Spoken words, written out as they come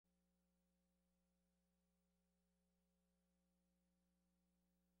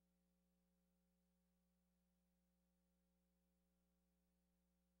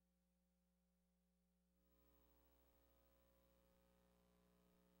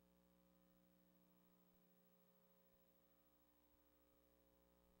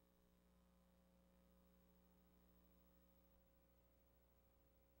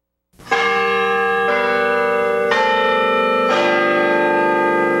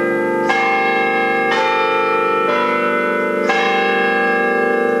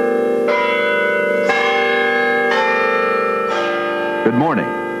Good morning.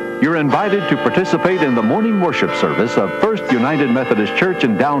 You're invited to participate in the morning worship service of First United Methodist Church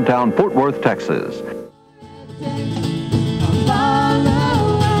in downtown Fort Worth, Texas.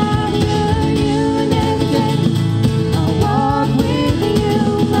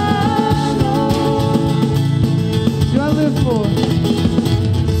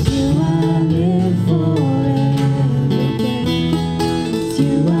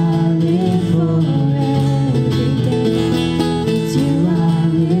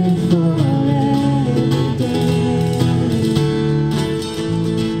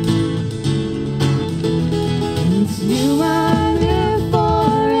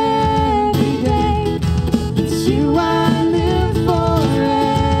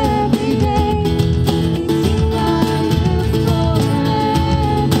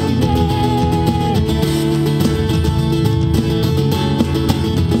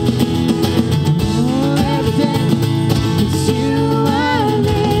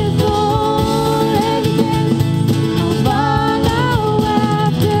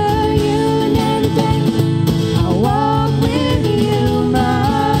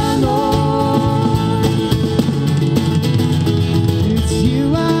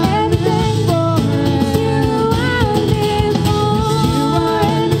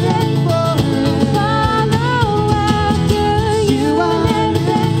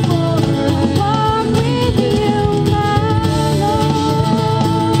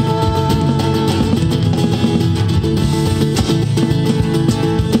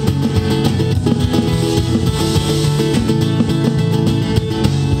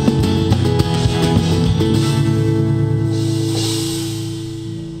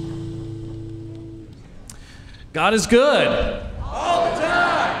 God is good. All the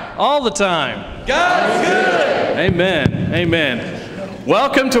time. All the time. God is good. Amen. Amen.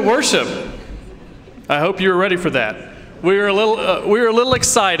 Welcome to worship. I hope you were ready for that. We were a little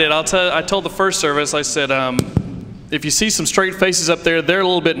excited. I told the first service, I said, if you see some straight faces up there, they're a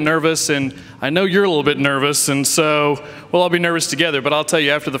little bit nervous, and I know you're a little bit nervous, and so we'll all be nervous together. But I'll tell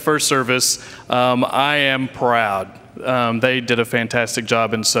you, after the first service, I am proud. They did a fantastic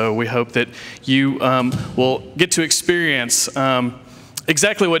job, and so we hope that you will get to experience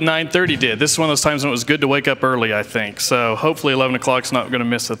exactly what 9:30 did. This is one of those times when it was good to wake up early, I think. So hopefully 11 o'clock's not going to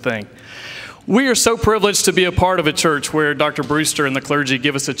miss a thing. We are so privileged to be a part of a church where Dr. Brewster and the clergy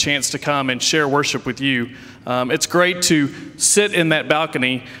give us a chance to come and share worship with you. It's great to sit in that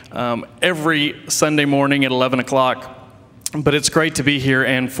balcony every Sunday morning at 11 o'clock. But it's great to be here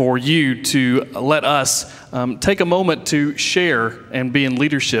and for you to let us take a moment to share and be in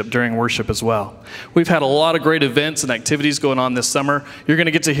leadership during worship as well. We've had a lot of great events and activities going on this summer. You're going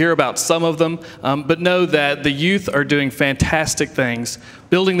to get to hear about some of them, but know that the youth are doing fantastic things,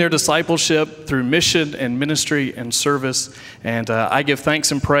 building their discipleship through mission and ministry and service. And I give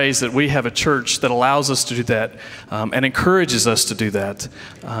thanks and praise that we have a church that allows us to do that and encourages us to do that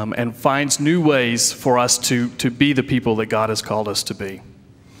and finds new ways for us to be the people that God has called us to be.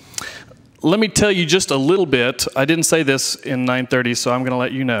 Let me tell you just a little bit. I didn't say this in 9:30, so I'm going to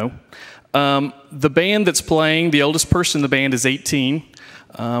let you know. The band that's playing, the oldest person in the band is 18.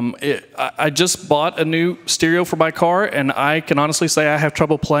 I just bought a new stereo for my car, and I can honestly say I have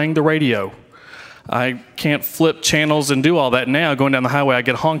trouble playing the radio. I can't flip channels and do all that now. Going down the highway, I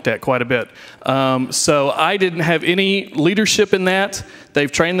get honked at quite a bit. So I didn't have any leadership in that.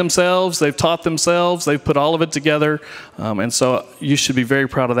 They've trained themselves. They've taught themselves. They've put all of it together. And so you should be very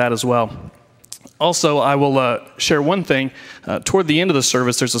proud of that as well. Also, I will share one thing. Toward the end of the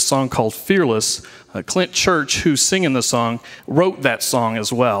service, there's a song called Fearless. Clint Church, who's singing the song, wrote that song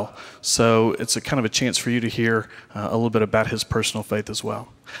as well. So it's a kind of a chance for you to hear a little bit about his personal faith as well.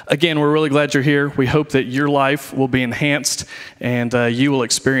 Again, we're really glad you're here. We hope that your life will be enhanced and you will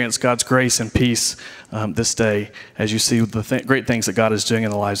experience God's grace and peace this day as you see the great things that God is doing in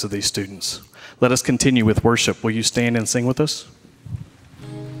the lives of these students. Let us continue with worship. Will you stand and sing with us?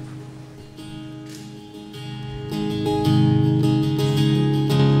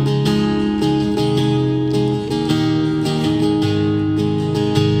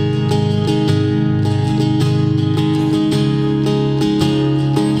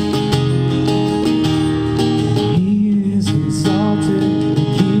 He is exalted.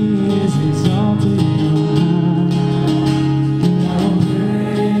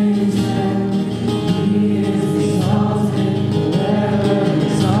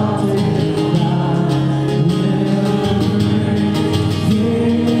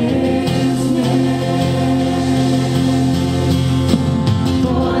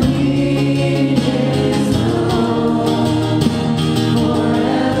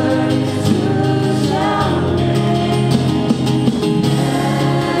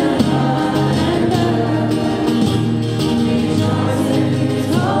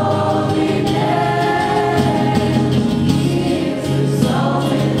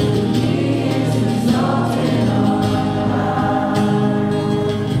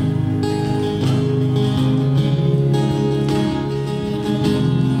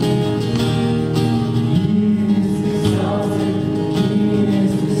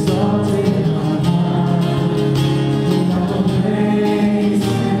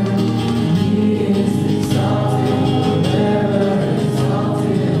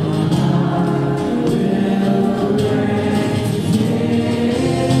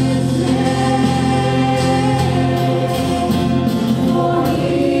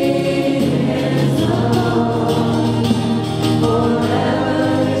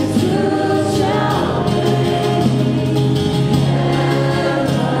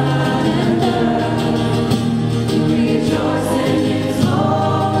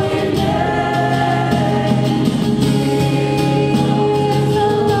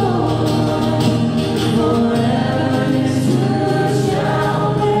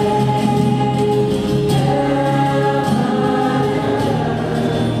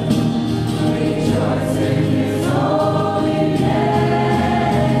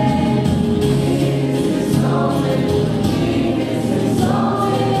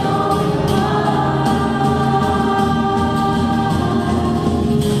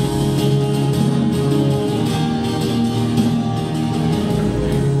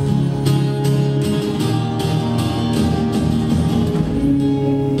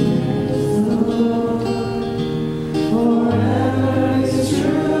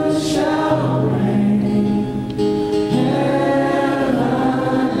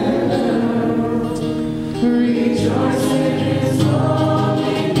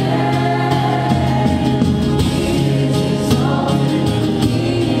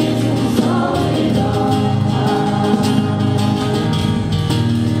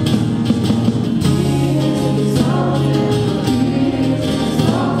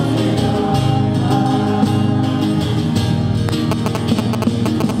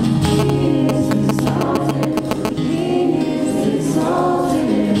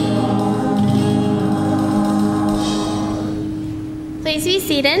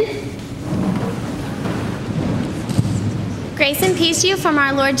 seated. Grace and peace to you from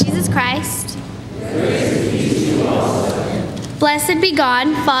our Lord Jesus Christ. Grace and peace to you also. Blessed be God,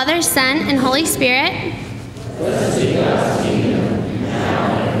 Father, Son, and Holy Spirit. Blessed be God's kingdom,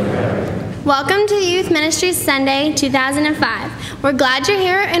 now and forever. Welcome to Youth Ministries Sunday 2005. We're glad you're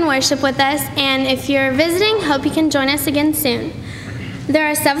here and worship with us, and if you're visiting, hope you can join us again soon. There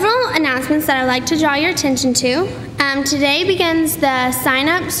are several announcements that I'd like to draw your attention to. Today begins the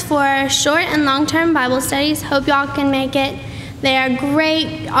sign-ups for short and long-term Bible studies. Hope y'all can make it. They are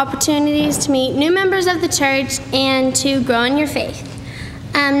great opportunities to meet new members of the church and to grow in your faith.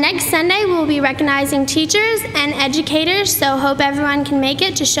 Next Sunday, we'll be recognizing teachers and educators, so hope everyone can make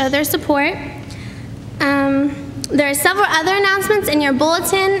it to show their support. There are several other announcements in your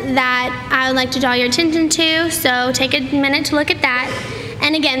bulletin that I would like to draw your attention to, so take a minute to look at that.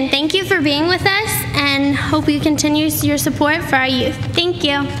 And again, thank you for being with us, and hope you continue your support for our youth. Thank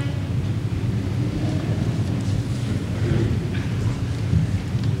you.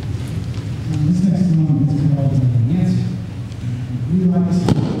 This next song is called The Answer. We like this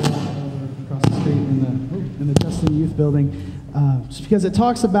song across the street in the Justin Youth Building, just because it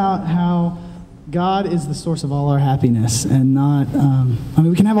talks about how God is the source of all our happiness, and not,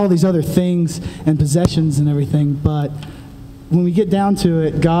 we can have all these other things and possessions and everything, but when we get down to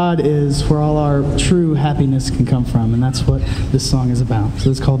it, God is where all our true happiness can come from, and that's what this song is about.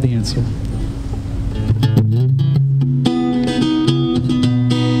 So it's called The Answer.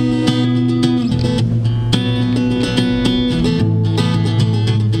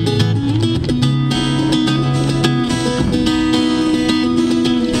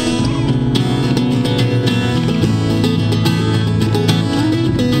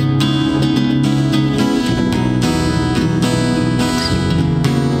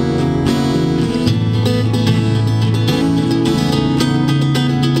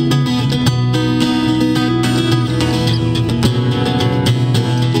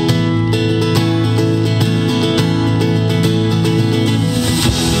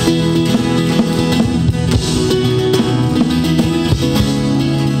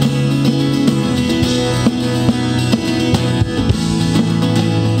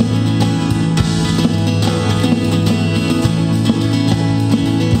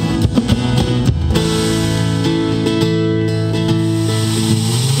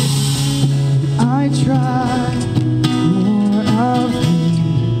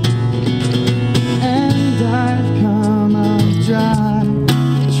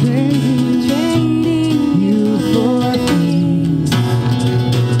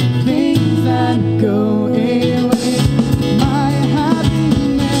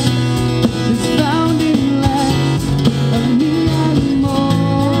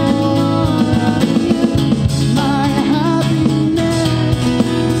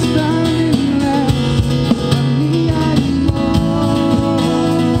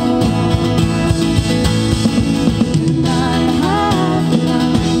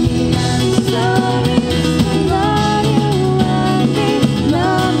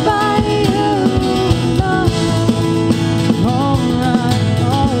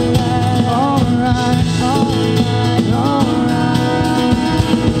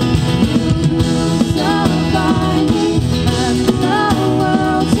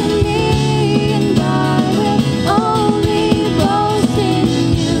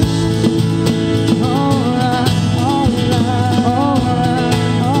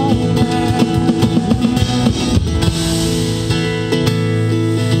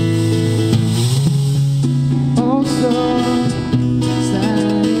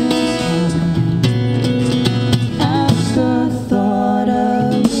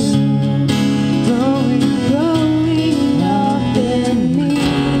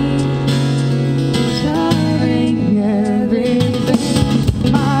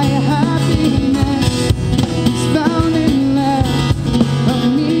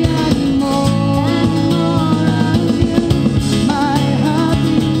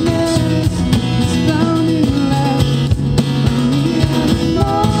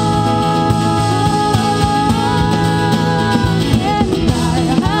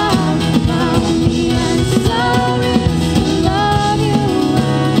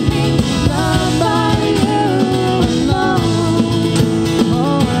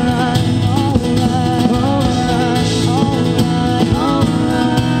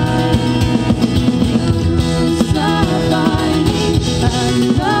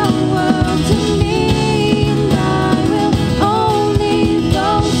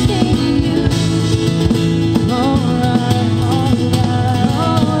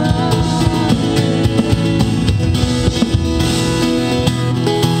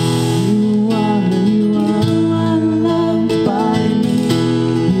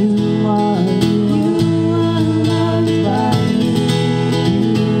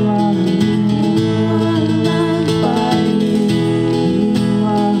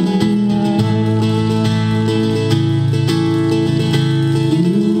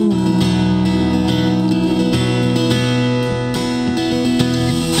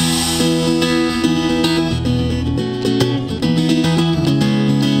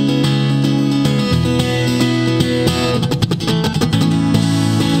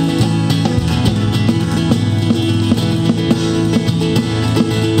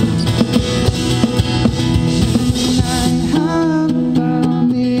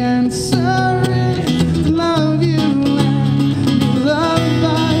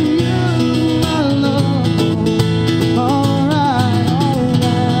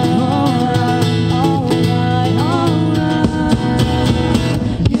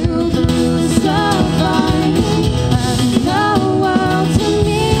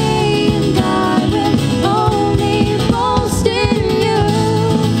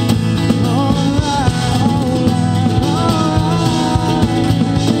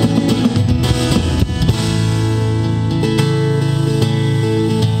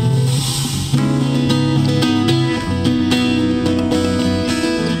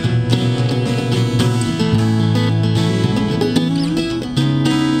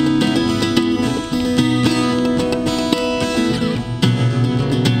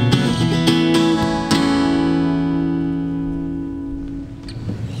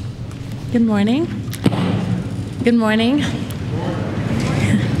 Good morning. Good morning.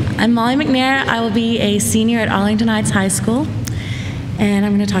 I'm Molly McNair. I will be a senior at Arlington Heights High School, and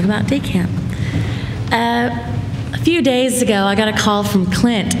I'm going to talk about day camp. A few days ago, I got a call from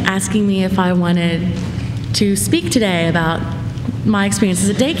Clint asking me if I wanted to speak today about my experiences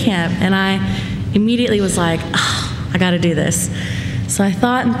at day camp, and I immediately was like, oh, I got to do this. So I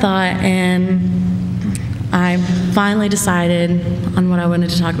thought, and I finally decided on what I wanted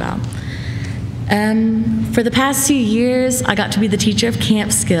to talk about. For the past 2 years, I got to be the teacher of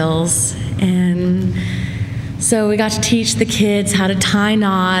camp skills, and so we got to teach the kids how to tie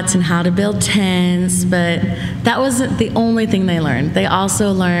knots and how to build tents, but that wasn't the only thing they learned. They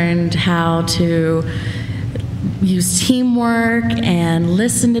also learned how to use teamwork and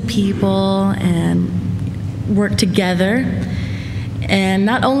listen to people and work together. And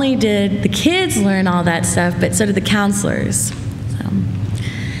not only did the kids learn all that stuff, but so did the counselors.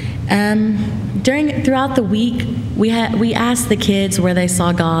 Throughout the week, we asked the kids where they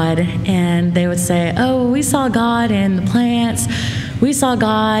saw God, and they would say, oh, we saw God in the plants, we saw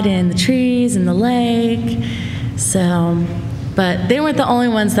God in the trees, in the lake. But they weren't the only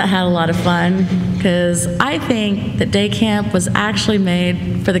ones that had a lot of fun, because I think that day camp was actually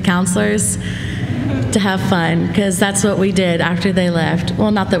made for the counselors to have fun, because that's what we did after they left.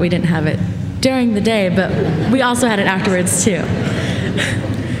 Well, not that we didn't have it during the day, but we also had it afterwards too.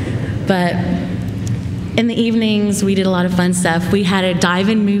 But in the evenings, we did a lot of fun stuff. We had a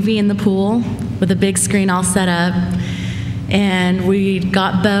dive-in movie in the pool with a big screen all set up. And we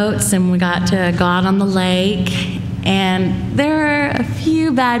got boats, and we got to go out on the lake. And there were a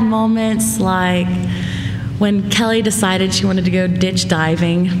few bad moments, like when Kelly decided she wanted to go ditch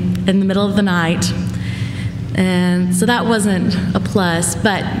diving in the middle of the night. And so that wasn't a plus,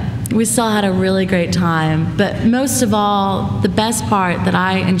 but we still had a really great time. But most of all, the best part that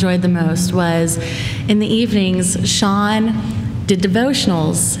I enjoyed the most was in the evenings, Sean did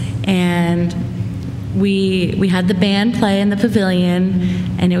devotionals, and we had the band play in the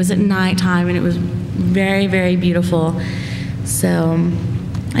pavilion, and it was at nighttime, and it was very, very beautiful. So,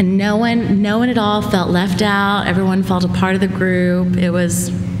 and no one at all felt left out. Everyone felt a part of the group. It was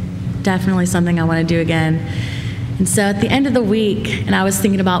definitely something I want to do again. And so at the end of the week, and I was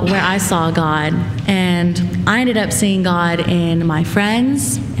thinking about where I saw God, and I ended up seeing God in my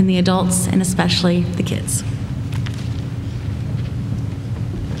friends, in the adults, and especially the kids.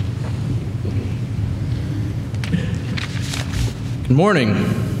 Good morning.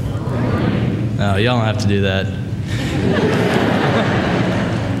 Oh, y'all don't have to do that.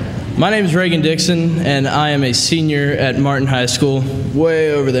 My name is Reagan Dixon, and I am a senior at Martin High School,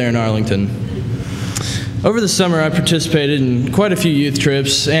 way over there in Arlington. Over the summer, I participated in quite a few youth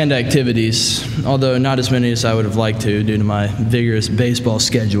trips and activities, although not as many as I would have liked to due to my vigorous baseball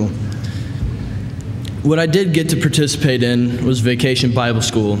schedule. What I did get to participate in was Vacation Bible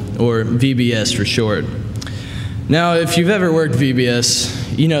School, or VBS for short. Now, if you've ever worked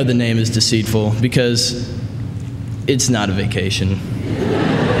VBS, you know the name is deceitful because it's not a vacation.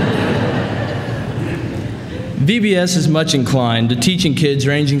 VBS is much inclined to teaching kids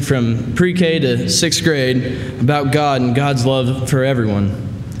ranging from pre-K to 6th grade about God and God's love for everyone.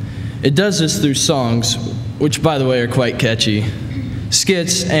 It does this through songs, which by the way are quite catchy,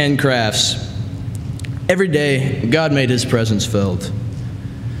 skits, and crafts. Every day, God made His presence felt.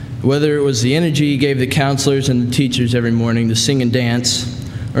 Whether it was the energy He gave the counselors and the teachers every morning to sing and dance,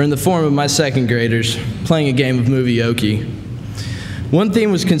 or in the form of my second graders playing a game of movie-okie. One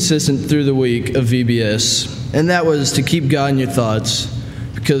theme was consistent through the week of VBS, and that was to keep God in your thoughts,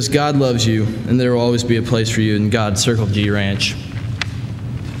 because God loves you, and there will always be a place for you in God's Circle G Ranch.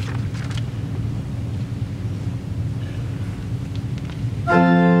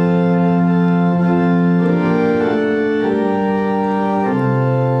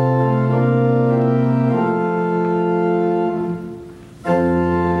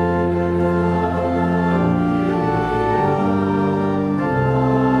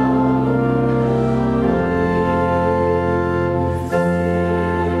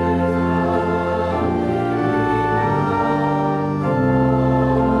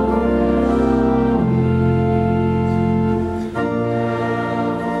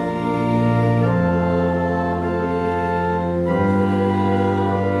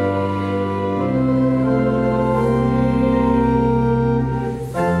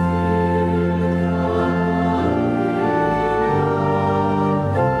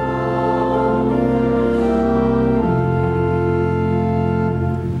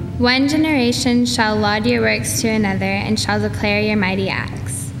 One generation shall laud your works to another, and shall declare your mighty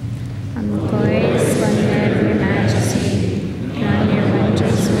acts. On the glorious splendor of your majesty, and on your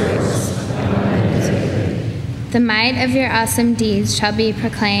wondrous works, The might of your awesome deeds shall be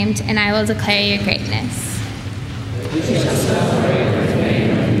proclaimed, and I will declare your greatness. You shall celebrate the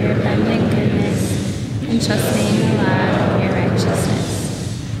name of your abundant goodness, and shall sing aloud of your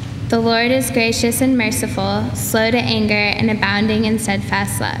righteousness. The Lord is gracious and merciful, slow to anger, and abounding in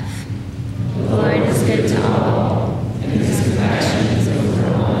steadfast love. The Lord is good to all, and his compassion is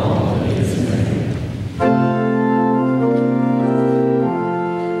over all who is in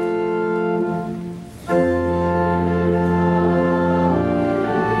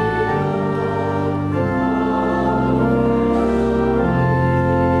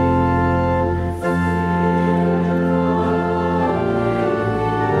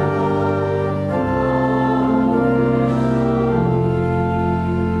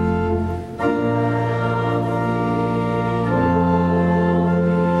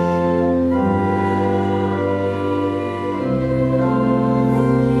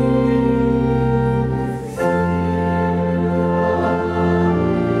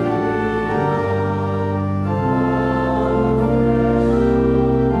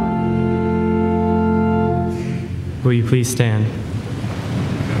Will you please stand?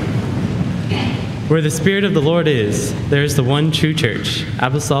 Where the Spirit of the Lord is, there is the one true church,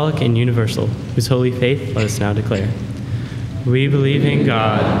 apostolic and universal, whose holy faith let us now declare. We believe in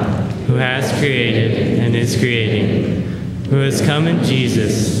God, who has created and is creating, who has come in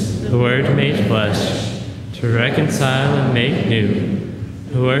Jesus, the Word made flesh, to reconcile and make new,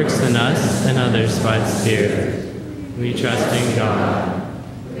 who works in us and others by the Spirit. We trust in God.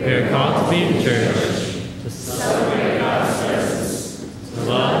 We are called to be the church, to celebrate God's presence, to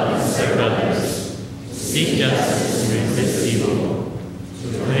love and serve others, to seek justice and resist evil, to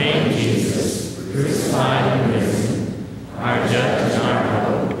proclaim Jesus, crucified and risen, our judge and our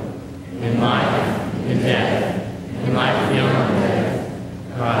hope, in life, in death, in life beyond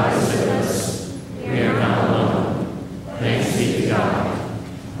death. God is with us. We are not alone. Thanks be to God.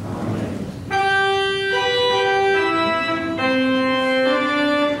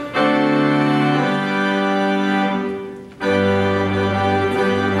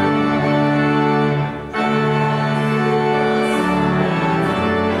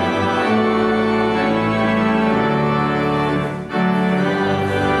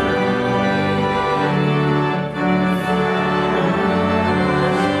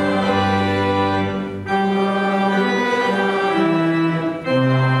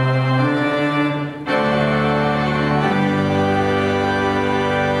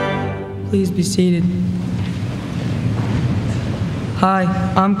 Please be seated. Hi,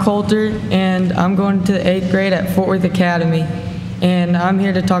 I'm Coulter, and I'm going to the 8th grade at Fort Worth Academy, and I'm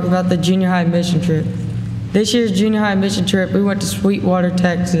here to talk about the junior high mission trip. This year's junior high mission trip, we went to Sweetwater,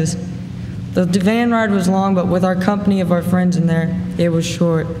 Texas. The van ride was long, but with our company of our friends in there, it was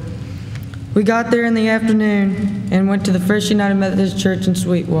short. We got there in the afternoon and went to the First United Methodist Church in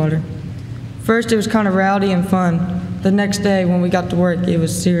Sweetwater. First, it was kind of rowdy and fun. The next day, when we got to work, it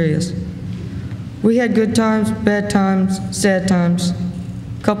was serious. We had good times, bad times, sad times,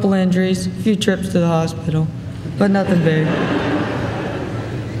 a couple injuries, a few trips to the hospital, but nothing big.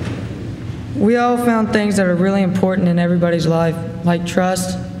 We all found things that are really important in everybody's life, like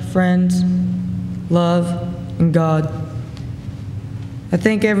trust, friends, love, and God. I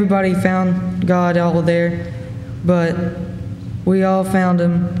think everybody found God all there, but we all found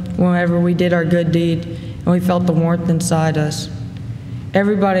him whenever we did our good deed and we felt the warmth inside us.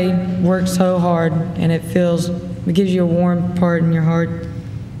 Everybody works so hard, and it gives you a warm part in your heart.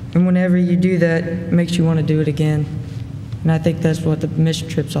 And whenever you do that, it makes you want to do it again. And I think that's what the mission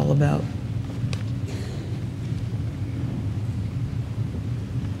trip's all about.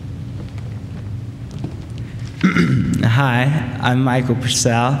 Hi, I'm Michael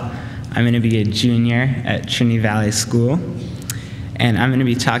Purcell. I'm going to be a junior at Trinity Valley School. And I'm going to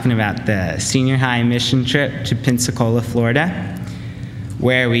be talking about the senior high mission trip to Pensacola, Florida,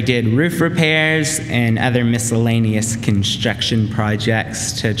 where we did roof repairs and other miscellaneous construction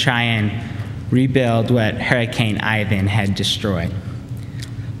projects to try and rebuild what Hurricane Ivan had destroyed.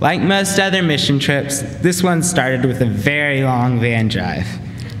 Like most other mission trips, this one started with a very long van drive.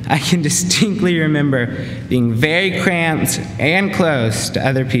 I can distinctly remember being very cramped and close to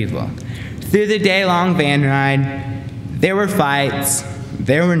other people. Through the day-long van ride, there were fights,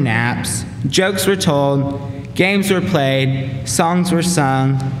 there were naps, jokes were told, games were played, songs were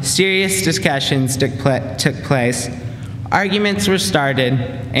sung, serious discussions took place, arguments were started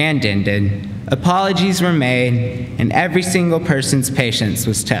and ended, apologies were made, and every single person's patience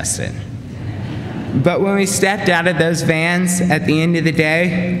was tested. But when we stepped out of those vans at the end of the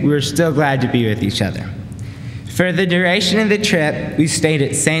day, we were still glad to be with each other. For the duration of the trip, we stayed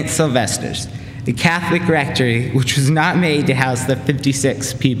at St. Sylvester's, the Catholic rectory, which was not made to house the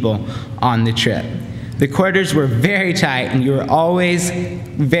 56 people on the trip. The quarters were very tight, and you were always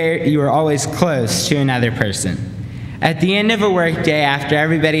close to another person. At the end of a work day, after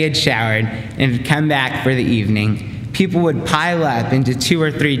everybody had showered and had come back for the evening, people would pile up into 2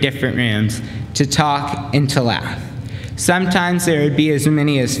 or 3 different rooms to talk and to laugh. Sometimes there would be as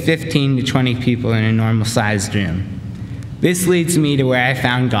many as 15 to 20 people in a normal-sized room. This leads me to where I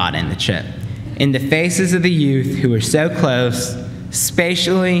found God in the trip, in the faces of the youth who were so close,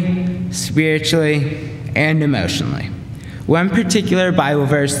 spatially, spiritually, and emotionally. One particular Bible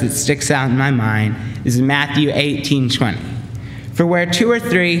verse that sticks out in my mind is Matthew 18:20. For where 2 or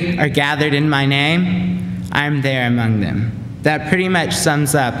 3 are gathered in my name, I am there among them. That pretty much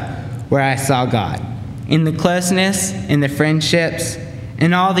sums up where I saw God. In the closeness, in the friendships,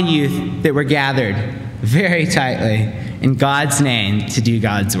 and all the youth that were gathered very tightly in God's name to do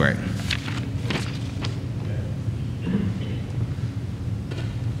God's work.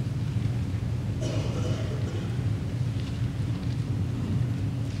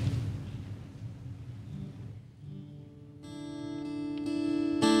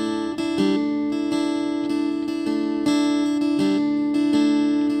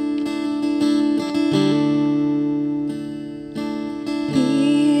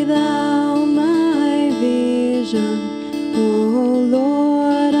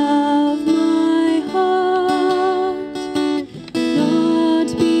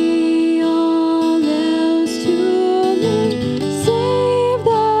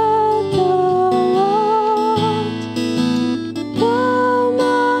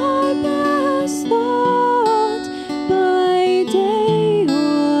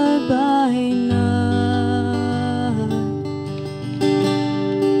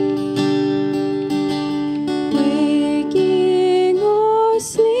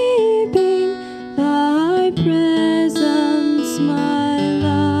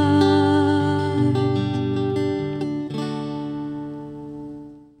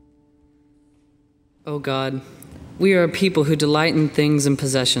 O God, we are a people who delight in things and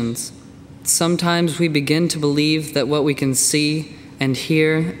possessions. Sometimes we begin to believe that what we can see and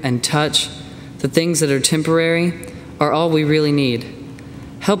hear and touch, the things that are temporary, are all we really need.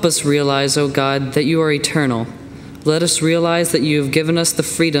 Help us realize, O God, that you are eternal. Let us realize that you have given us the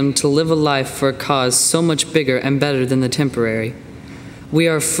freedom to live a life for a cause so much bigger and better than the temporary. We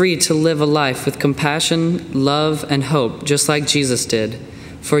are free to live a life with compassion, love, and hope, just like Jesus did.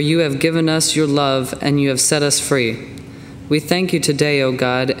 For you have given us your love, and you have set us free. We thank you today, O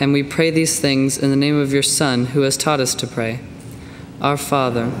God, and we pray these things in the name of your Son, who has taught us to pray. Our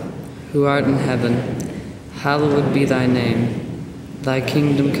Father, who art in heaven, hallowed be thy name. Thy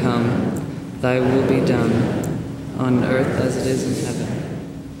kingdom come, thy will be done, on earth as it is in heaven.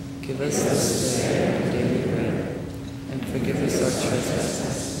 Give us this day our daily bread, and forgive us our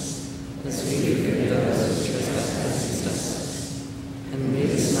trespasses, as we forgive those who trespass against us. And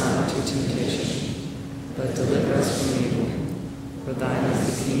lead us not into temptation, but deliver us from evil. For thine is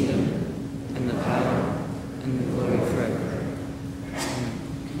the kingdom, and the power, and the glory forever.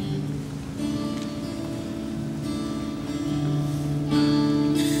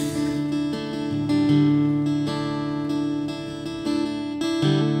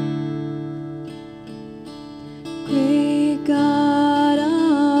 Great God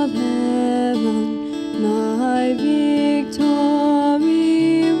of heaven, my victory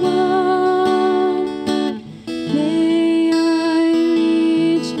won, may I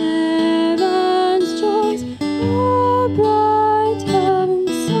reach heaven's joys, O bright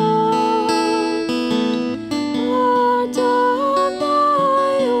heaven's sun. Heart of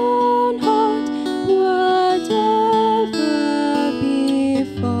my own heart, whatever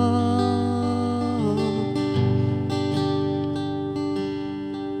befall,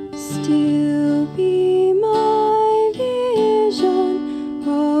 still be my vision, O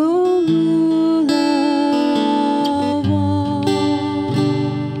ruler of all.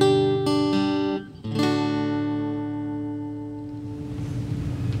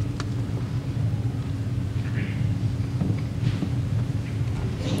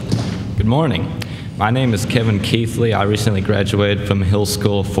 Good morning. My name is Kevin Keithley. I recently graduated from Hill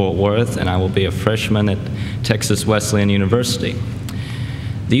School of Fort Worth, and I will be a freshman at Texas Wesleyan University.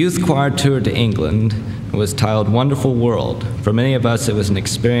 The youth choir toured to England and was titled Wonderful World. For many of us, it was an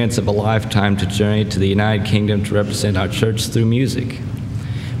experience of a lifetime to journey to the United Kingdom to represent our church through music.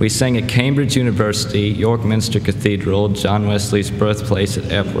 We sang at Cambridge University, York Minster Cathedral, John Wesley's birthplace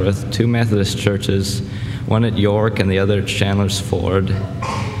at Epworth, 2 Methodist churches, one at York and the other at Chandler's Ford,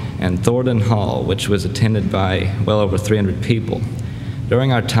 and Thornton Hall, which was attended by well over 300 people.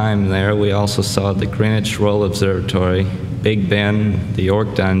 During our time there, we also saw the Greenwich Royal Observatory, Big Ben, the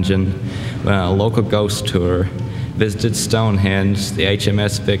York Dungeon, went on a local ghost tour, visited Stonehenge, the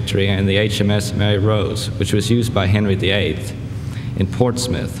HMS Victory, and the HMS Mary Rose, which was used by Henry VIII in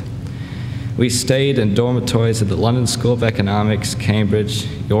Portsmouth. We stayed in dormitories at the London School of Economics, Cambridge,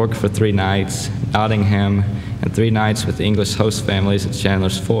 York for 3 nights, Nottingham, and 3 nights with the English host families at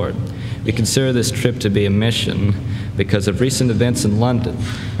Chandler's Ford. We consider this trip to be a mission because of recent events in London,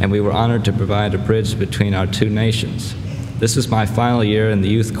 and we were honored to provide a bridge between our 2 nations. This was my final year in the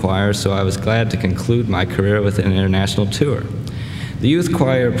youth choir, so I was glad to conclude my career with an international tour. The youth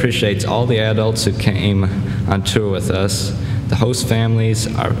choir appreciates all the adults who came on tour with us, the host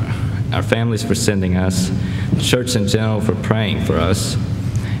families, our families for sending us, the church in general for praying for us,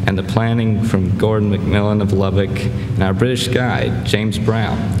 and the planning from Gordon McMillan of Lubbock, and our British guide, James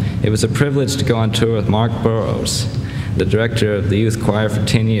Brown. It was a privilege to go on tour with Mark Burrows, the director of the youth choir for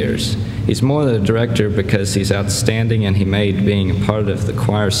 10 years. He's more than a director because he's outstanding, and he made being a part of the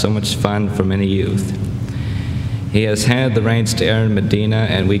choir so much fun for many youth. He has handed the reins to Aaron Medina,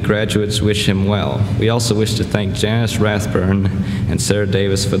 and we graduates wish him well. We also wish to thank Janice Rathburn and Sarah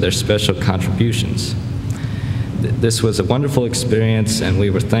Davis for their special contributions. This was a wonderful experience, and we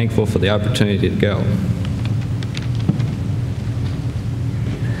were thankful for the opportunity to go.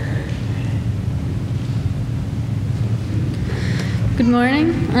 Good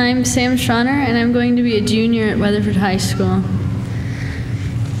morning. I'm Sam Schroner, and I'm going to be a junior at Weatherford High School.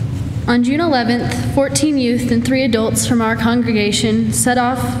 On June 11th, 14 youth and 3 adults from our congregation set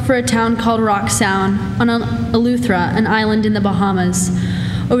off for a town called Rock Sound on Eleuthera, an island in the Bahamas.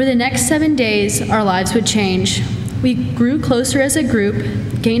 Over the next 7 days, our lives would change. We grew closer as a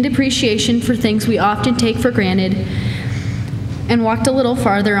group, gained appreciation for things we often take for granted, and walked a little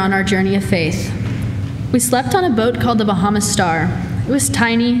farther on our journey of faith. We slept on a boat called the Bahamas Star. It was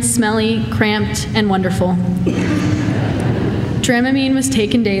tiny, smelly, cramped, and wonderful. Dramamine was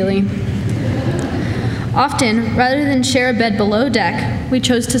taken daily. Often, rather than share a bed below deck, we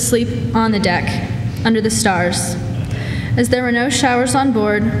chose to sleep on the deck, under the stars. As there were no showers on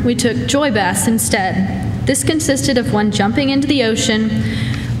board, we took joy baths instead. This consisted of one jumping into the ocean,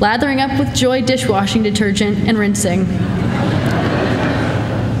 lathering up with Joy dishwashing detergent, and rinsing.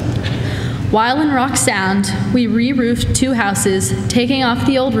 While in Rock Sound, we re-roofed 2 houses, taking off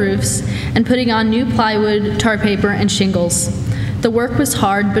the old roofs and putting on new plywood, tar paper, and shingles. The work was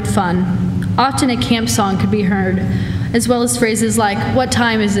hard but fun. Often a camp song could be heard, as well as phrases like, "What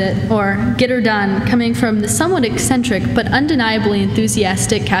time is it?" or "Get her done," coming from the somewhat eccentric but undeniably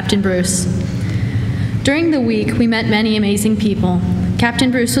enthusiastic Captain Bruce. During the week, we met many amazing people.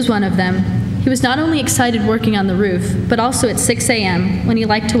 Captain Bruce was one of them. He was not only excited working on the roof, but also at 6 a.m. when he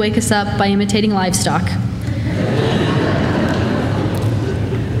liked to wake us up by imitating livestock.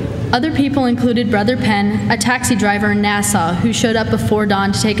 Other people included Brother Penn, a taxi driver in Nassau who showed up before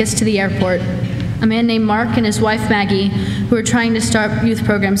dawn to take us to the airport, a man named Mark and his wife Maggie who were trying to start youth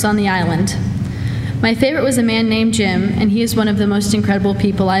programs on the island. My favorite was a man named Jim, and he is one of the most incredible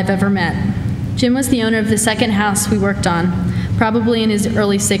people I have ever met. Jim was the owner of the second house we worked on, probably in his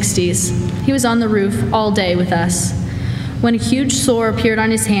early 60s. He was on the roof all day with us. When a huge sore appeared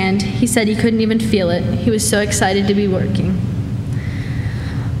on his hand, he said he couldn't even feel it. He was so excited to be working.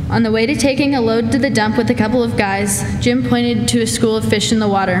 On the way to taking a load to the dump with a couple of guys, Jim pointed to a school of fish in the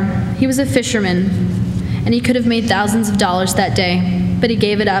water. He was a fisherman, and he could have made thousands of dollars that day, but he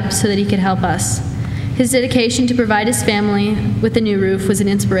gave it up so that he could help us. His dedication to provide his family with a new roof was an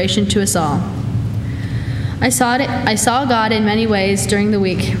inspiration to us all. I saw God in many ways during the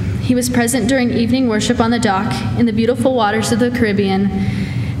week. He was present during evening worship on the dock, in the beautiful waters of the Caribbean,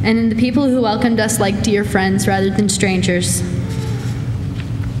 and in the people who welcomed us like dear friends rather than strangers.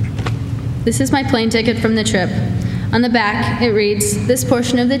 This is my plane ticket from the trip. On the back, it reads, "This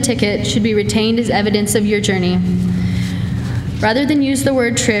portion of the ticket should be retained as evidence of your journey." Rather than use the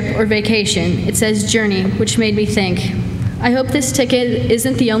word trip or vacation, it says journey, which made me think. I hope this ticket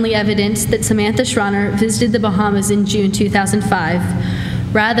isn't the only evidence that Samantha Schroner visited the Bahamas in June 2005.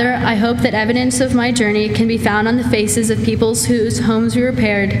 Rather, I hope that evidence of my journey can be found on the faces of people whose homes we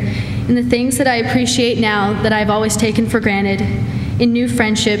repaired, in the things that I appreciate now that I've always taken for granted, in new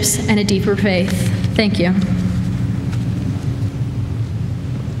friendships and a deeper faith. Thank you.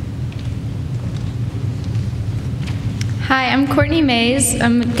 Hi, I'm Courtney Mays.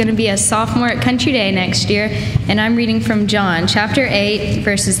 I'm going to be a sophomore at Country Day next year, and I'm reading from John, chapter 8,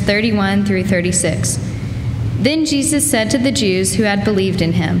 verses 31 through 36. Then Jesus said to the Jews who had believed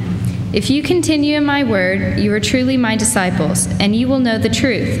in him, "If you continue in my word, you are truly my disciples, and you will know the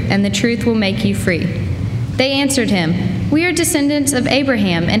truth, and the truth will make you free." They answered him, We are descendants of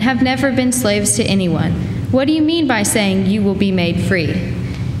Abraham and have never been slaves to anyone. What do you mean by saying you will be made free?"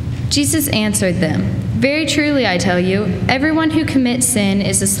 Jesus answered them, "Very truly I tell you, everyone who commits sin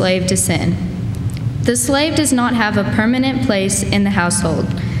is a slave to sin. The slave does not have a permanent place in the household.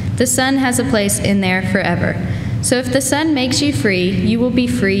 The son has a place in there forever. So if the Son makes you free, you will be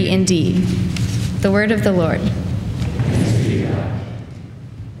free indeed." The word of the Lord.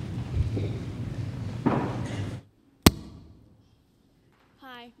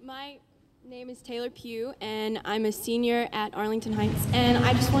 Hi, my name is Taylor Pugh, and I'm a senior at Arlington Heights. And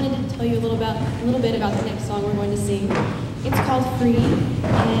I just wanted to tell you a little bit about the next song we're going to sing. It's called "Free,"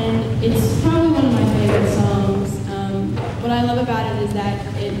 and it's probably one of my favorite songs. What I love about it is that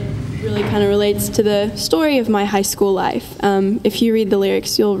it really kind of relates to the story of my high school life. If you read the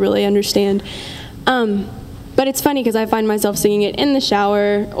lyrics, you'll really understand. But it's funny because I find myself singing it in the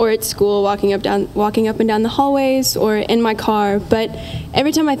shower or at school, walking up and down the hallways, or in my car. But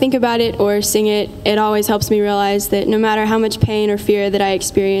every time I think about it or sing it, it always helps me realize that no matter how much pain or fear that I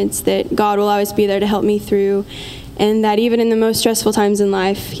experience, that God will always be there to help me through, and that even in the most stressful times in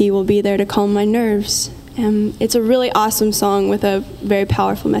life, He will be there to calm my nerves. It's a really awesome song with a very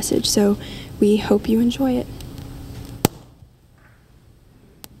powerful message, so we hope you enjoy it.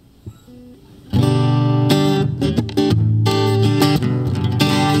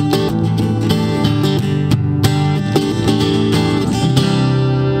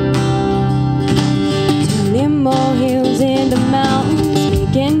 Turning molehills into mountains,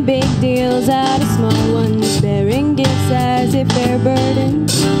 making big deals out of small ones, bearing gifts as if they're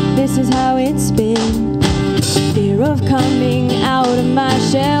burdens. This is how it's been. Fear of coming out of my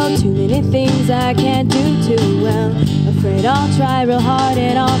shell, too many things I can't do too well. Afraid I'll try real hard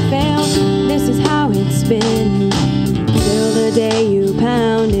and I'll fail. This is how it's been. Till the day you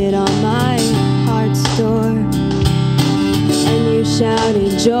pounded on my heart's door, and you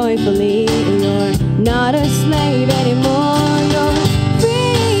shouted joyfully, "You're not a slave anymore. You're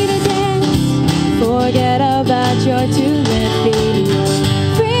free to dance. Forget about your two left feet. You're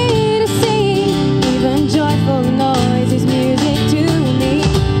free to sing. Even joyful noise is music to me.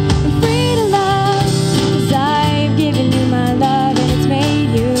 I'm free to love, 'cause I've given you my love and it's made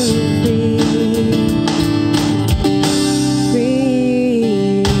you free.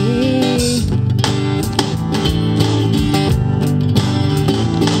 Free.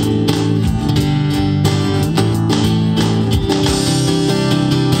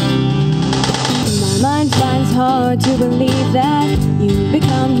 My mind finds hard to believe that you've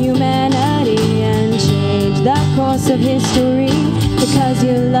become humanity and changed the course of history because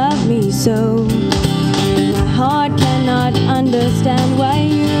you love me so. My heart cannot understand why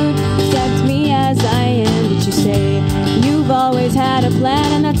you accept me as I am, but you say you've always had a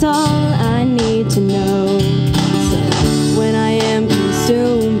plan, and that's all I need to know. So when I am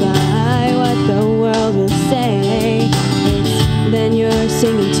consumed by what the world will say, then you're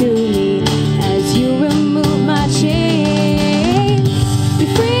singing to me as you remove my chains. Be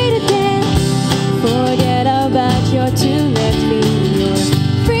free to dance, forget about your two left feet. You're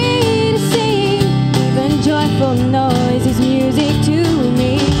free to sing, even joyful noise is music to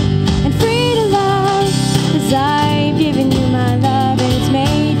me. And free to love, 'cause I've given you my love and it's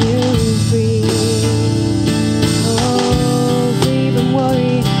made you free. Oh, free from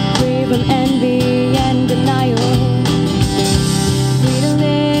worry, free from envy and denial. Free to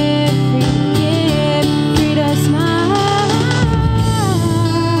live, free to give, free to smile.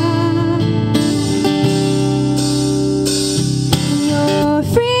 You're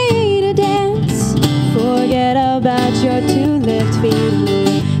free to dance, forget about your two left feet.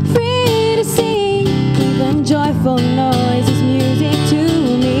 You're free to sing, even joyful noise is music to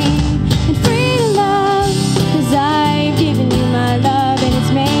me. And free to love, 'cause I've given you my love and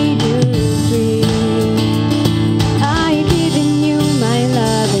it's made you free. I've given you my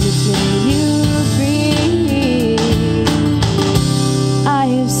love and it's made you free. I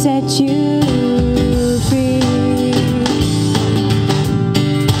have set you free.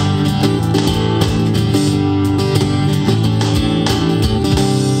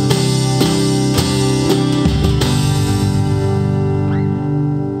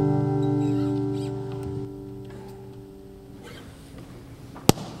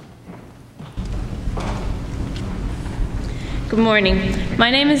 Good morning. My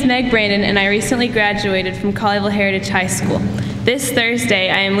name is Meg Brandon, and I recently graduated from Colleyville Heritage High School. This Thursday,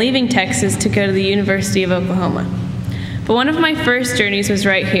 I am leaving Texas to go to the University of Oklahoma. But one of my first journeys was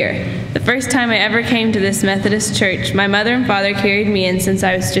right here. The first time I ever came to this Methodist church, my mother and father carried me in since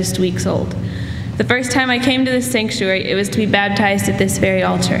I was just weeks old. The first time I came to this sanctuary, it was to be baptized at this very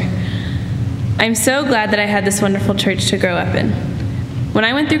altar. I'm so glad that I had this wonderful church to grow up in. When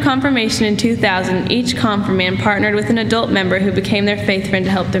I went through confirmation in 2000, each confirmand partnered with an adult member who became their faith friend to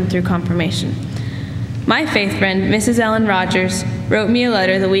help them through confirmation. My faith friend, Mrs. Ellen Rogers, wrote me a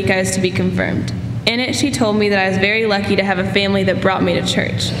letter the week I was to be confirmed. In it, she told me that I was very lucky to have a family that brought me to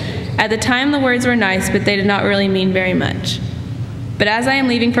church. At the time, the words were nice, but they did not really mean very much. But as I am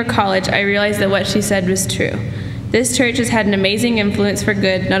leaving for college, I realized that what she said was true. This church has had an amazing influence for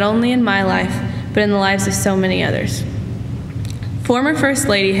good, not only in my life, but in the lives of so many others. Former First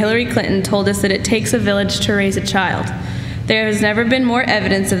Lady Hillary Clinton told us that it takes a village to raise a child. There has never been more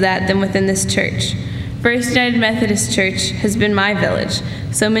evidence of that than within this church. First United Methodist Church has been my village.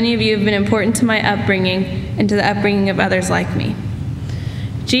 So many of you have been important to my upbringing and to the upbringing of others like me.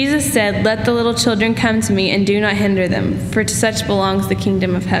 Jesus said, "Let the little children come to me and do not hinder them, for to such belongs the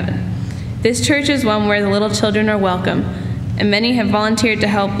kingdom of heaven." This church is one where the little children are welcome, and many have volunteered to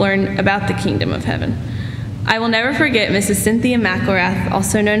help learn about the kingdom of heaven. I will never forget Mrs. Cynthia McElrath,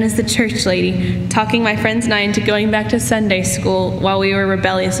 also known as the church lady, talking my friends and I into going back to Sunday school while we were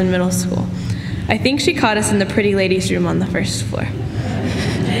rebellious in middle school. I think she caught us in the pretty ladies' room on the first floor.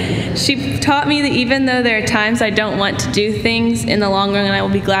 She taught me that even though there are times I don't want to do things, in the long run I will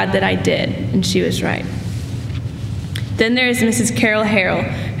be glad that I did, and she was right. Then there is Mrs. Carol Harrell,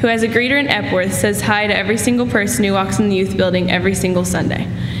 who as a greeter in Epworth says hi to every single person who walks in the youth building every single Sunday.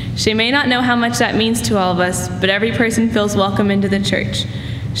 She may not know how much that means to all of us, but every person feels welcome into the church.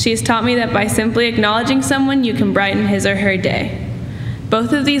 She has taught me that by simply acknowledging someone, you can brighten his or her day.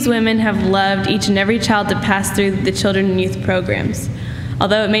 Both of these women have loved each and every child to pass through the children and youth programs.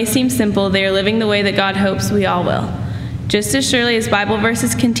 Although it may seem simple, they are living the way that God hopes we all will. Just as surely as Bible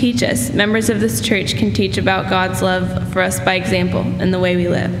verses can teach us, members of this church can teach about God's love for us by example and the way we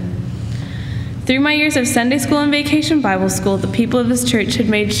live. Through my years of Sunday school and vacation Bible school, the people of this church had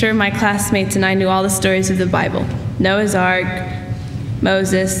made sure my classmates and I knew all the stories of the Bible. Noah's Ark,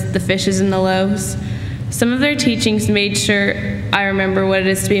 Moses, the fishes and the loaves. Some of their teachings made sure I remember what it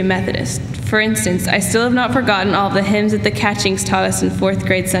is to be a Methodist. For instance, I still have not forgotten all of the hymns that the Catchings taught us in 4th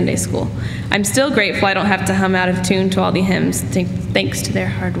grade Sunday school. I'm still grateful I don't have to hum out of tune to all the hymns, thanks to their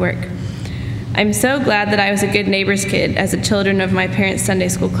hard work. I'm so glad that I was a good neighbor's kid, as the children of my parents' Sunday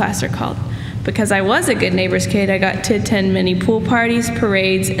school class are called. Because I was a good neighbor's kid, I got to attend many pool parties,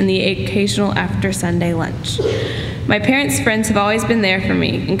 parades, and the occasional after-Sunday lunch. My parents' friends have always been there for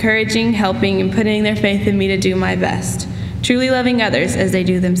me, encouraging, helping, and putting their faith in me to do my best, truly loving others as they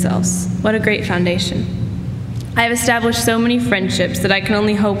do themselves. What a great foundation. I have established so many friendships that I can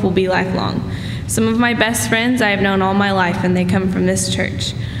only hope will be lifelong. Some of my best friends I have known all my life, and they come from this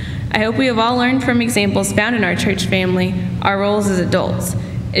church. I hope we have all learned from examples found in our church family, our roles as adults.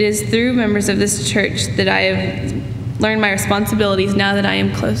 It is through members of this church that I have learned my responsibilities now that I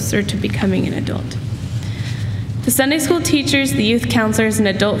am closer to becoming an adult. The Sunday school teachers, the youth counselors, and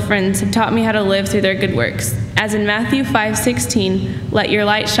adult friends have taught me how to live through their good works. As in Matthew 5:16, "Let your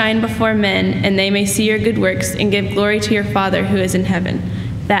light shine before men, and they may see your good works, and give glory to your Father who is in heaven."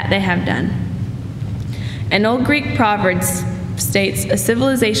 That they have done. An old Greek proverb states, "A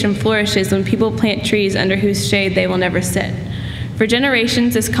civilization flourishes when people plant trees under whose shade they will never sit." For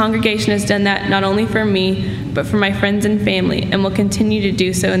generations, this congregation has done that not only for me, but for my friends and family, and will continue to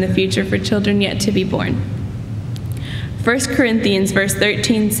do so in the future for children yet to be born. 1 Corinthians verse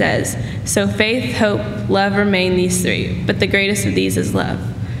 13 says, "So faith, hope, love remain these three, but the greatest of these is love."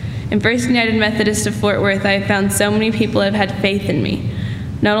 In First United Methodist of Fort Worth, I have found so many people have had faith in me.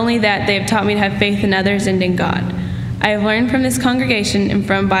 Not only that, they have taught me to have faith in others and in God. I have learned from this congregation and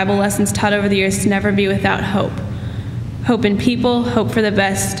from Bible lessons taught over the years to never be without hope. Hope in people, hope for the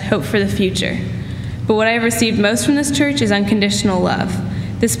best, hope for the future. But what I have received most from this church is unconditional love.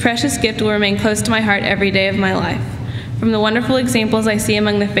 This precious gift will remain close to my heart every day of my life. From the wonderful examples I see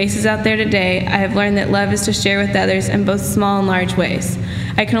among the faces out there today, I have learned that love is to share with others in both small and large ways.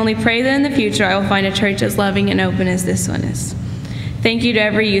 I can only pray that in the future I will find a church as loving and open as this one is. Thank you to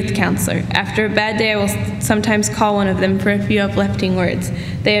every youth counselor. After a bad day, I will sometimes call one of them for a few uplifting words.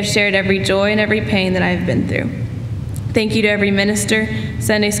 They have shared every joy and every pain that I have been through. Thank you to every minister,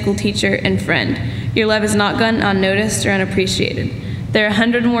 Sunday school teacher, and friend. Your love has not gone unnoticed or unappreciated. There are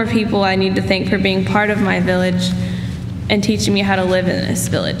 100 more people I need to thank for being part of my village and teaching me how to live in this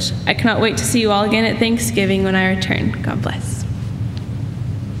village. I cannot wait to see you all again at Thanksgiving when I return. God bless.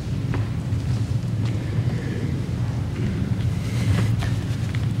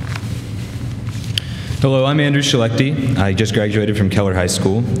 Hello, I'm Andrew Schlecte. I just graduated from Keller High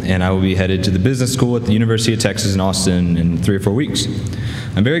School, and I will be headed to the business school at the University of Texas in Austin in 3 or 4 weeks.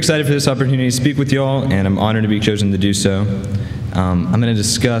 I'm very excited for this opportunity to speak with you all, and I'm honored to be chosen to do so. I'm going to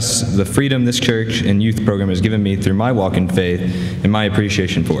discuss the freedom this church and youth program has given me through my walk in faith and my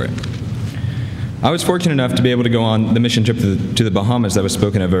appreciation for it. I was fortunate enough to be able to go on the mission trip to the Bahamas that was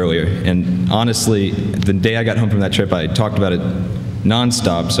spoken of earlier, and honestly, the day I got home from that trip, I talked about it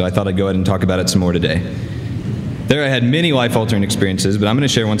nonstop, so I thought I'd go ahead and talk about it some more today. There I had many life-altering experiences, but I'm going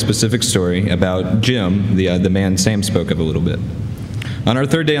to share one specific story about Jim, the man Sam spoke of a little bit. On our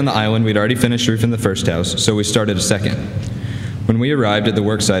third day on the island, we'd already finished roofing the first house, so we started a second. When we arrived at the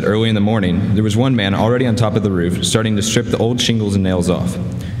worksite early in the morning, there was one man already on top of the roof, starting to strip the old shingles and nails off.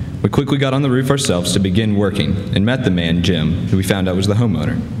 We quickly got on the roof ourselves to begin working, and met the man, Jim, who we found out was the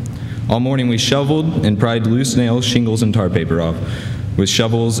homeowner. All morning we shoveled and pried loose nails, shingles, and tar paper off with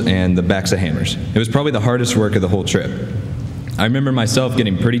shovels and the backs of hammers. It was probably the hardest work of the whole trip. I remember myself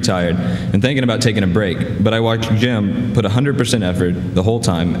getting pretty tired and thinking about taking a break, but I watched Jim put 100% effort the whole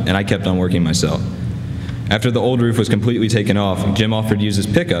time, and I kept on working myself. After the old roof was completely taken off, Jim offered to use his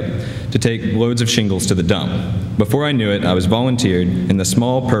pickup to take loads of shingles to the dump. Before I knew it, I was volunteered in the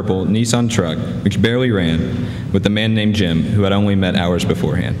small purple Nissan truck, which barely ran, with the man named Jim, who I'd only met hours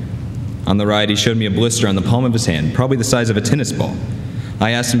beforehand. On the ride, he showed me a blister on the palm of his hand, probably the size of a tennis ball.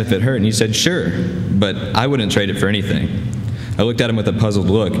 I asked him if it hurt, and he said, sure, but I wouldn't trade it for anything. I looked at him with a puzzled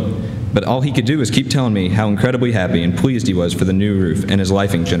look, but all he could do was keep telling me how incredibly happy and pleased he was for the new roof and his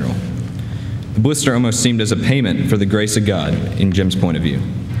life in general. The blister almost seemed as a payment for the grace of God, in Jim's point of view.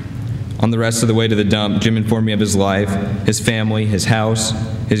 On the rest of the way to the dump, Jim informed me of his life, his family, his house,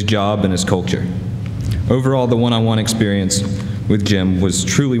 his job, and his culture. Overall, the one-on-one experience with Jim was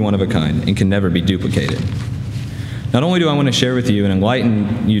truly one of a kind and can never be duplicated. Not only do I want to share with you and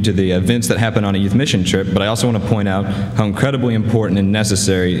enlighten you to the events that happen on a youth mission trip, but I also want to point out how incredibly important and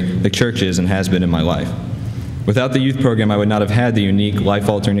necessary the church is and has been in my life. Without the youth program, I would not have had the unique,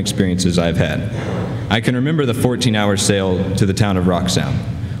 life-altering experiences I've had. I can remember the 14-hour sail to the town of Rock Sound.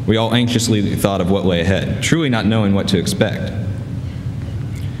 We all anxiously thought of what lay ahead, truly not knowing what to expect.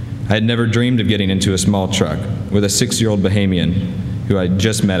 I had never dreamed of getting into a small truck with a 6-year-old Bahamian who I had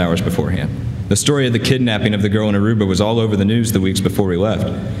just met hours beforehand. The story of the kidnapping of the girl in Aruba was all over the news the weeks before we left,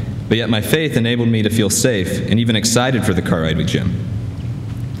 but yet my faith enabled me to feel safe and even excited for the car ride with Jim.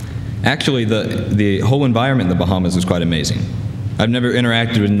 Actually, the whole environment in the Bahamas was quite amazing. I've never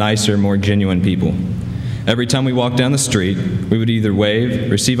interacted with nicer, more genuine people. Every time we walked down the street, we would either wave,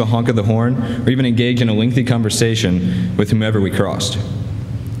 receive a honk of the horn, or even engage in a lengthy conversation with whomever we crossed.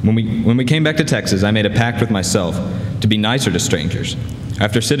 When we came back to Texas, I made a pact with myself to be nicer to strangers.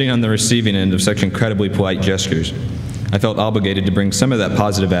 After sitting on the receiving end of such incredibly polite gestures, I felt obligated to bring some of that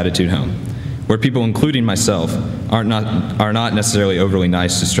positive attitude home, where people, including myself, are not necessarily overly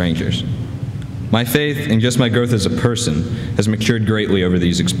nice to strangers. My faith and just my growth as a person has matured greatly over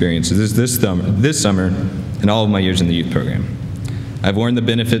these experiences this summer and all of my years in the youth program. I've learned the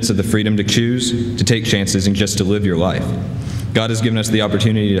benefits of the freedom to choose, to take chances, and just to live your life. God has given us the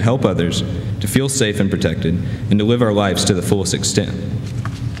opportunity to help others, to feel safe and protected, and to live our lives to the fullest extent.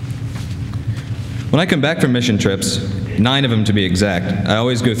 When I come back from mission trips, 9 of them to be exact, I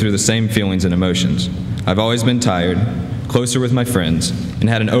always go through the same feelings and emotions. I've always been tired, closer with my friends, and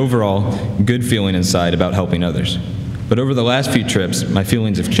had an overall good feeling inside about helping others. But over the last few trips, my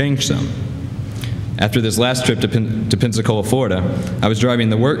feelings have changed some. After this last trip to Pensacola, Florida, I was driving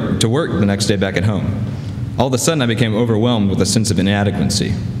to work the next day back at home. All of a sudden, I became overwhelmed with a sense of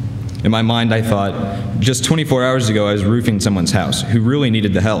inadequacy. In my mind, I thought, just 24 hours ago, I was roofing someone's house who really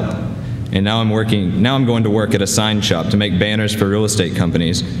needed the help. And now I'm going to work at a sign shop to make banners for real estate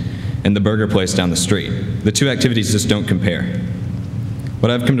companies and the burger place down the street. The two activities just don't compare. What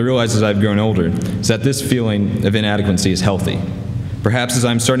I've come to realize as I've grown older is that this feeling of inadequacy is healthy. Perhaps as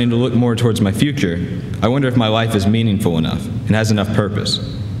I'm starting to look more towards my future, I wonder if my life is meaningful enough and has enough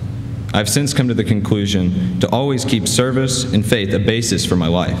purpose. I've since come to the conclusion to always keep service and faith a basis for my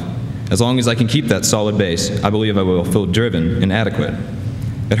life. As long as I can keep that solid base, I believe I will feel driven and adequate.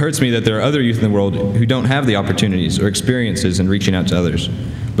 It hurts me that there are other youth in the world who don't have the opportunities or experiences in reaching out to others,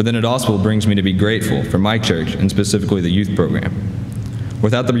 but then it also brings me to be grateful for my church and specifically the youth program.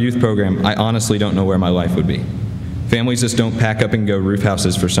 Without the youth program, I honestly don't know where my life would be. Families just don't pack up and go roof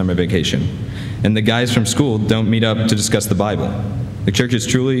houses for summer vacation, and the guys from school don't meet up to discuss the Bible. The church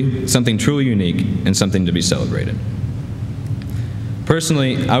is something truly unique and something to be celebrated.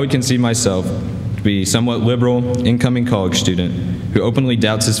 Personally, I would conceive myself to be a somewhat liberal, incoming college student who openly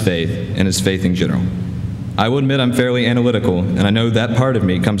doubts his faith and his faith in general. I will admit I'm fairly analytical, and I know that part of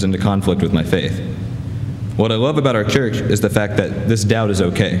me comes into conflict with my faith. What I love about our church is the fact that this doubt is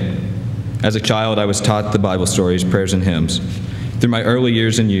okay. As a child, I was taught the Bible stories, prayers, and hymns. Through my early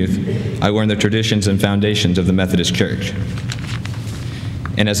years in youth, I learned the traditions and foundations of the Methodist Church.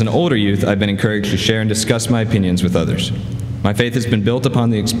 And as an older youth, I've been encouraged to share and discuss my opinions with others. My faith has been built upon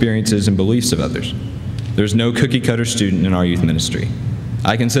the experiences and beliefs of others. There's no cookie-cutter student in our youth ministry.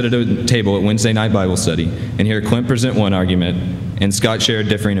 I can sit at a table at Wednesday night Bible study and hear Clint present one argument and Scott share a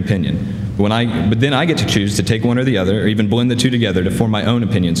differing opinion. But then I get to choose to take one or the other, or even blend the two together to form my own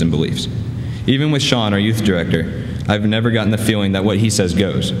opinions and beliefs. Even with Sean, our youth director, I've never gotten the feeling that what he says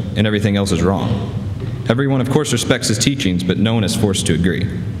goes, and everything else is wrong. Everyone, of course, respects his teachings, but no one is forced to agree.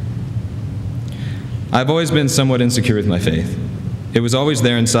 I've always been somewhat insecure with my faith. It was always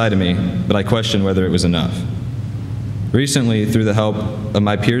there inside of me, but I questioned whether it was enough. Recently, through the help of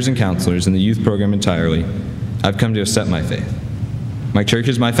my peers and counselors in the youth program entirely, I've come to accept my faith. My church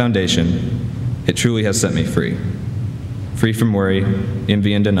is my foundation. It truly has set me free. Free from worry,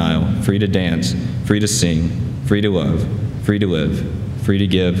 envy, and denial, free to dance, free to sing, free to love, free to live, free to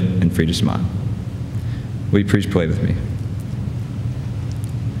give, and free to smile. Will you please pray with me?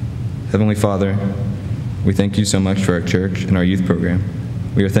 Heavenly Father, we thank you so much for our church and our youth program.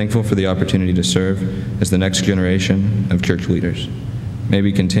 We are thankful for the opportunity to serve as the next generation of church leaders. May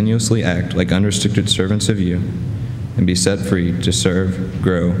we continuously act like unrestricted servants of you and be set free to serve,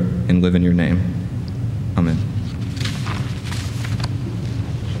 grow, and live in your name. Amen.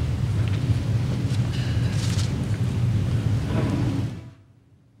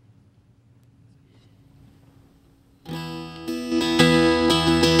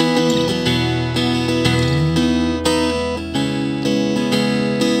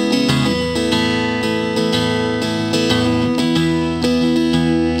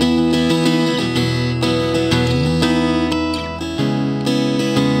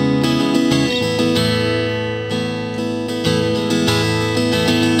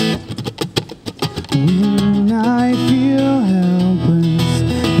 When I feel helpless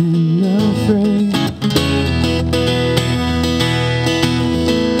and afraid,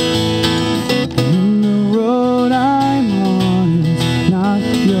 and the road I'm on is not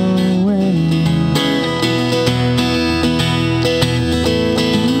your way.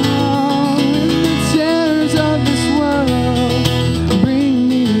 Oh, when the terrors of this world bring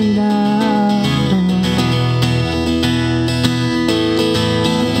me down,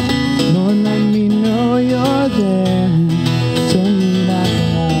 Lord, let me know you're there and turn me back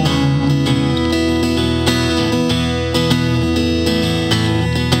around.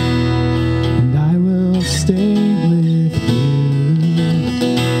 And I will stay with you.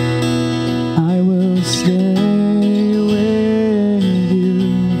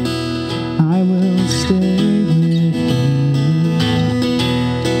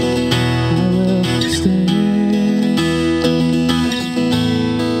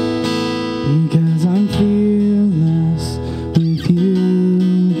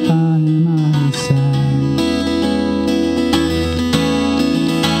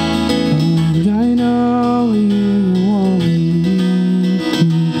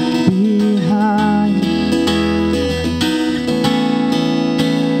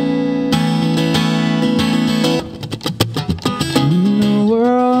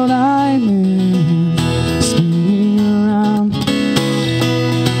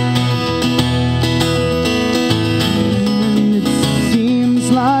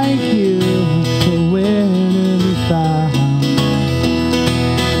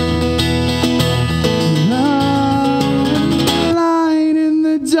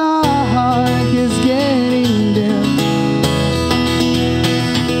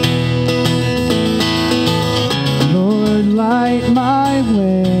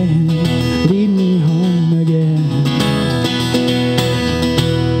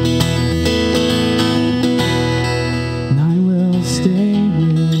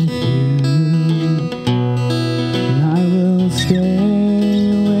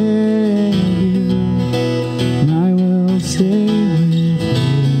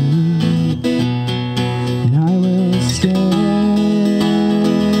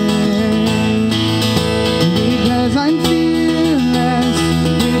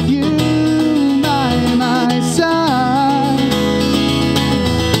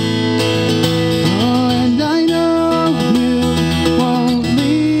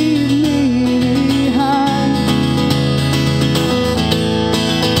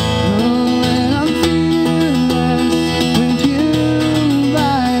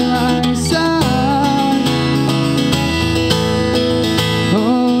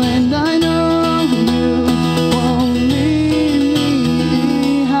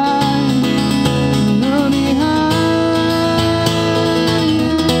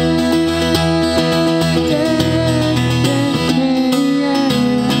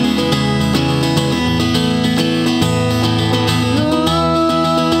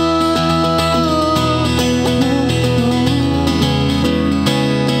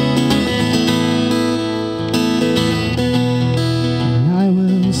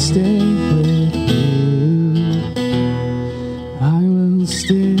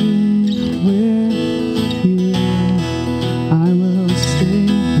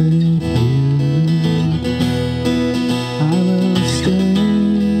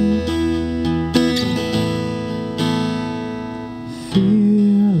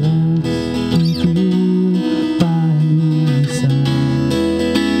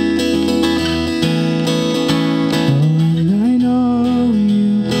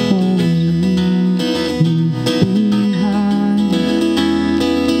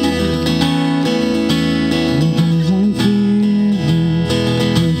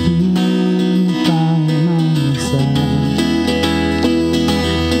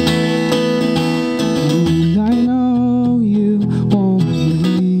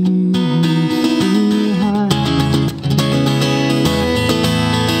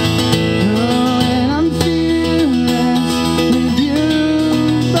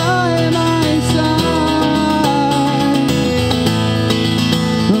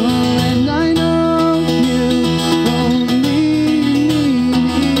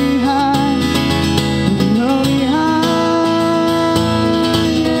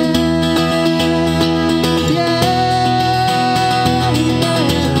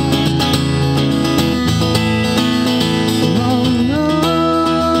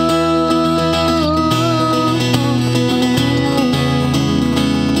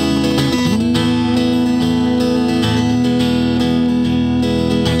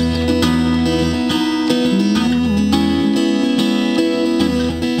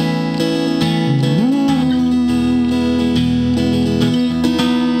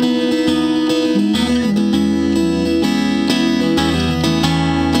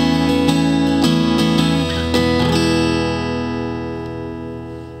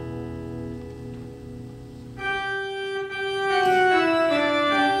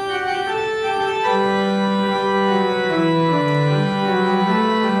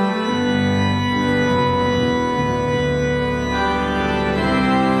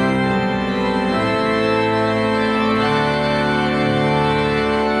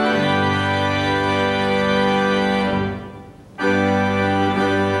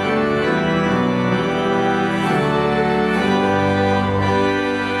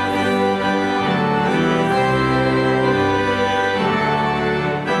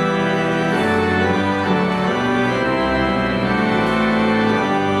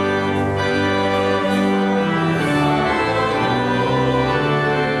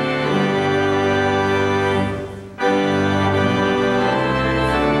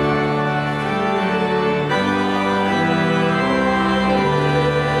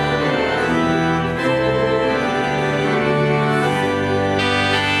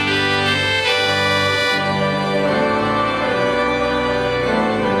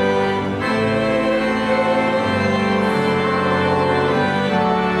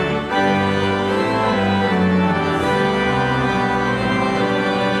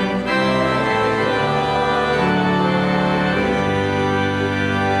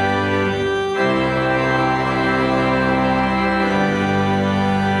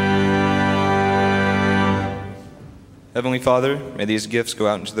 Heavenly Father, may these gifts go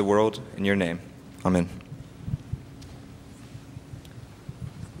out into the world in your name. Amen.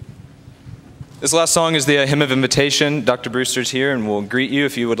 This last song is the hymn of invitation. Dr. Brewster's here and will greet you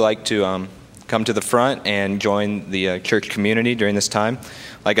if you would like to come to the front and join the church community during this time.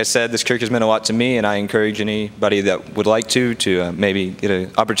 Like I said, this church has meant a lot to me, and I encourage anybody that would like to maybe get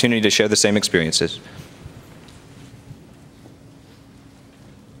an opportunity to share the same experiences.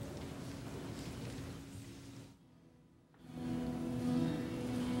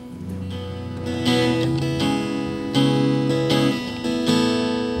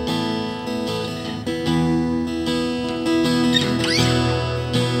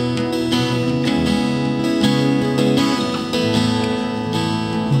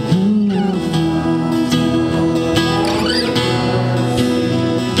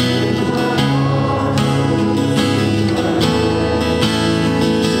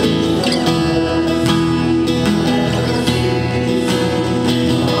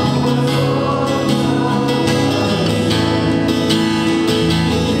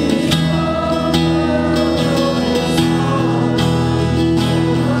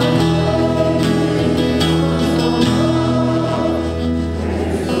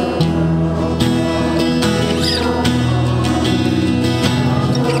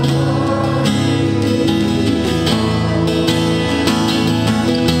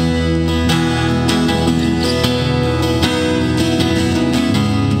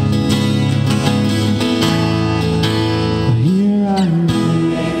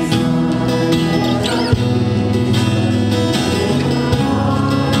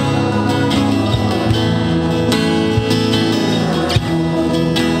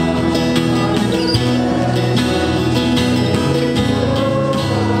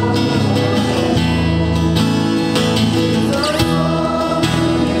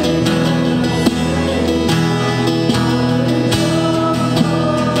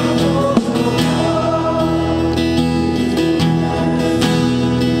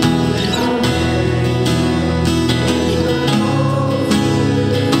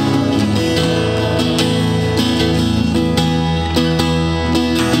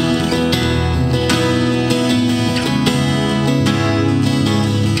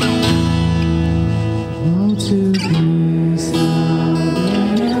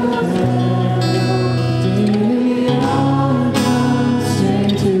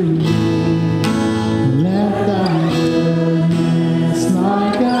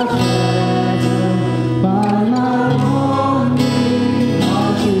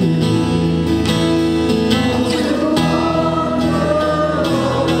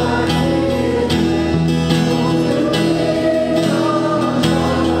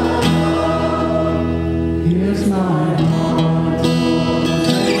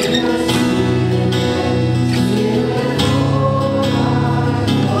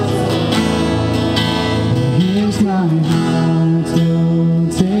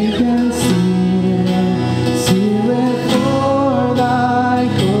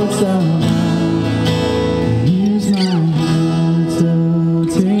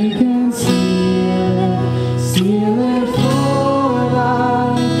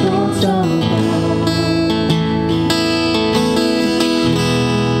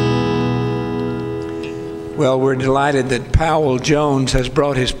 Well, we're delighted that Powell Jones has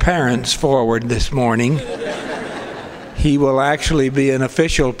brought his parents forward this morning. He will actually be an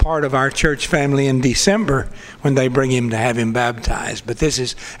official part of our church family in December when they bring him to have him baptized. But this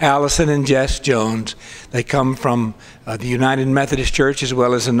is Allison and Jess Jones. They come from the United Methodist Church as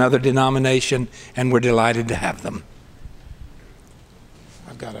well as another denomination, and we're delighted to have them.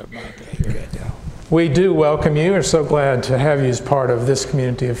 I've got a mic here. We do welcome you. We're so glad to have you as part of this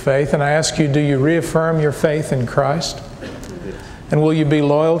community of faith. And I ask you, do you reaffirm your faith in Christ? And will you be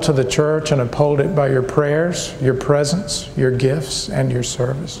loyal to the church and uphold it by your prayers, your presence, your gifts, and your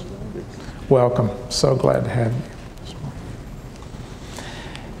service? Welcome. So glad to have you.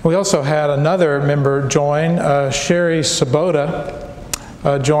 We also had another member join, Sherry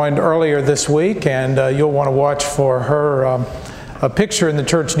Sabota, joined earlier this week, and you'll want to watch for her a picture in the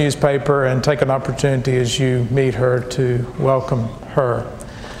church newspaper and take an opportunity as you meet her to welcome her.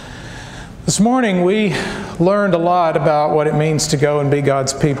 This morning we learned a lot about what it means to go and be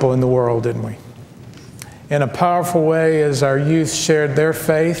God's people in the world, didn't we? In a powerful way as our youth shared their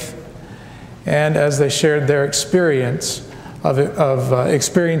faith and as they shared their experience of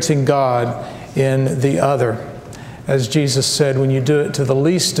experiencing God in the other. As Jesus said, when you do it to the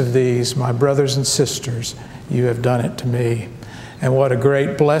least of these, my brothers and sisters, you have done it to me. And what a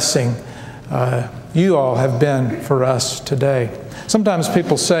great blessing you all have been for us today. Sometimes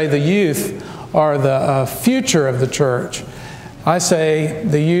people say the youth are the future of the church. I say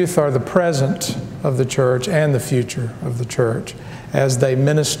the youth are the present of the church and the future of the church as they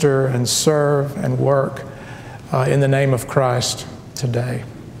minister and serve and work in the name of Christ today.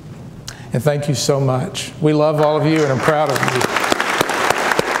 And thank you so much. We love all of you and I'm proud of you.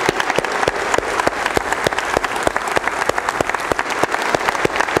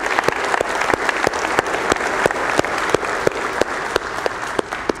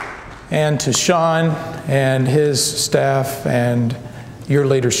 And to Sean and his staff and your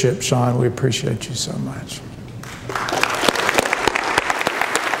leadership, Sean, we appreciate you so much.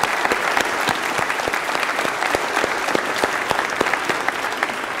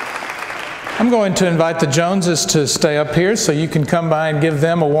 I'm going to invite the Joneses to stay up here so you can come by and give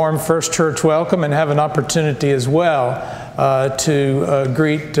them a warm First Church welcome and have an opportunity as well to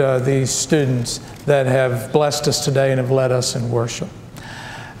greet these students that have blessed us today and have led us in worship.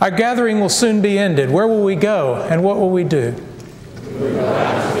 Our gathering will soon be ended. Where will we go and what will we do? We will go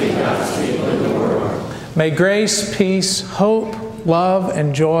out to speak God's people in the world. May grace, peace, hope, love,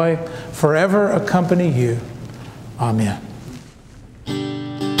 and joy forever accompany you. Amen.